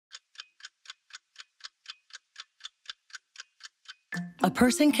A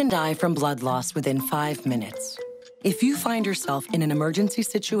person can die from blood loss within 5 minutes. If you find yourself in an emergency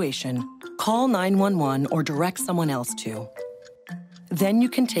situation, call 911 or direct someone else to. Then you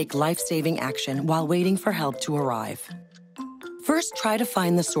can take life-saving action while waiting for help to arrive. First, try to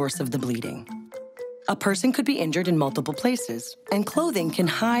find the source of the bleeding. A person could be injured in multiple places, and clothing can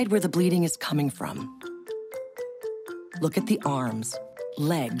hide where the bleeding is coming from. Look at the arms,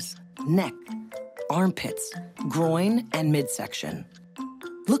 legs, neck, armpits, groin, and midsection.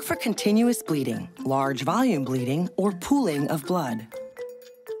 Look for continuous bleeding, large volume bleeding, or pooling of blood.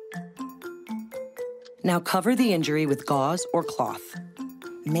 Now cover the injury with gauze or cloth.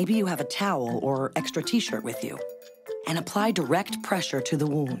 Maybe you have a towel or extra t-shirt with you, and apply direct pressure to the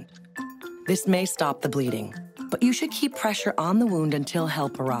wound. This may stop the bleeding, but you should keep pressure on the wound until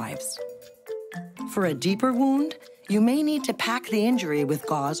help arrives. For a deeper wound, you may need to pack the injury with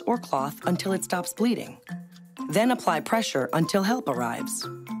gauze or cloth until it stops bleeding. Then apply pressure until help arrives.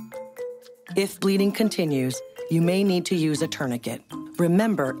 If bleeding continues, you may need to use a tourniquet.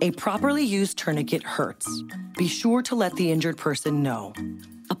 Remember, a properly used tourniquet hurts. Be sure to let the injured person know.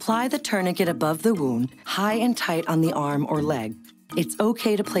 Apply the tourniquet above the wound, high and tight on the arm or leg. It's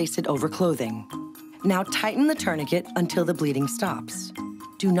okay to place it over clothing. Now tighten the tourniquet until the bleeding stops.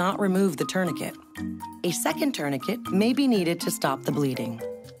 Do not remove the tourniquet. A second tourniquet may be needed to stop the bleeding.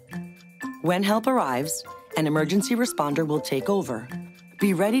 When help arrives, an emergency responder will take over.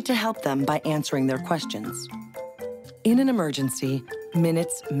 Be ready to help them by answering their questions. In an emergency,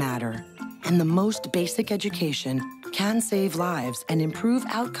 minutes matter, and the most basic education can save lives and improve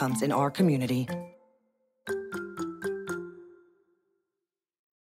outcomes in our community.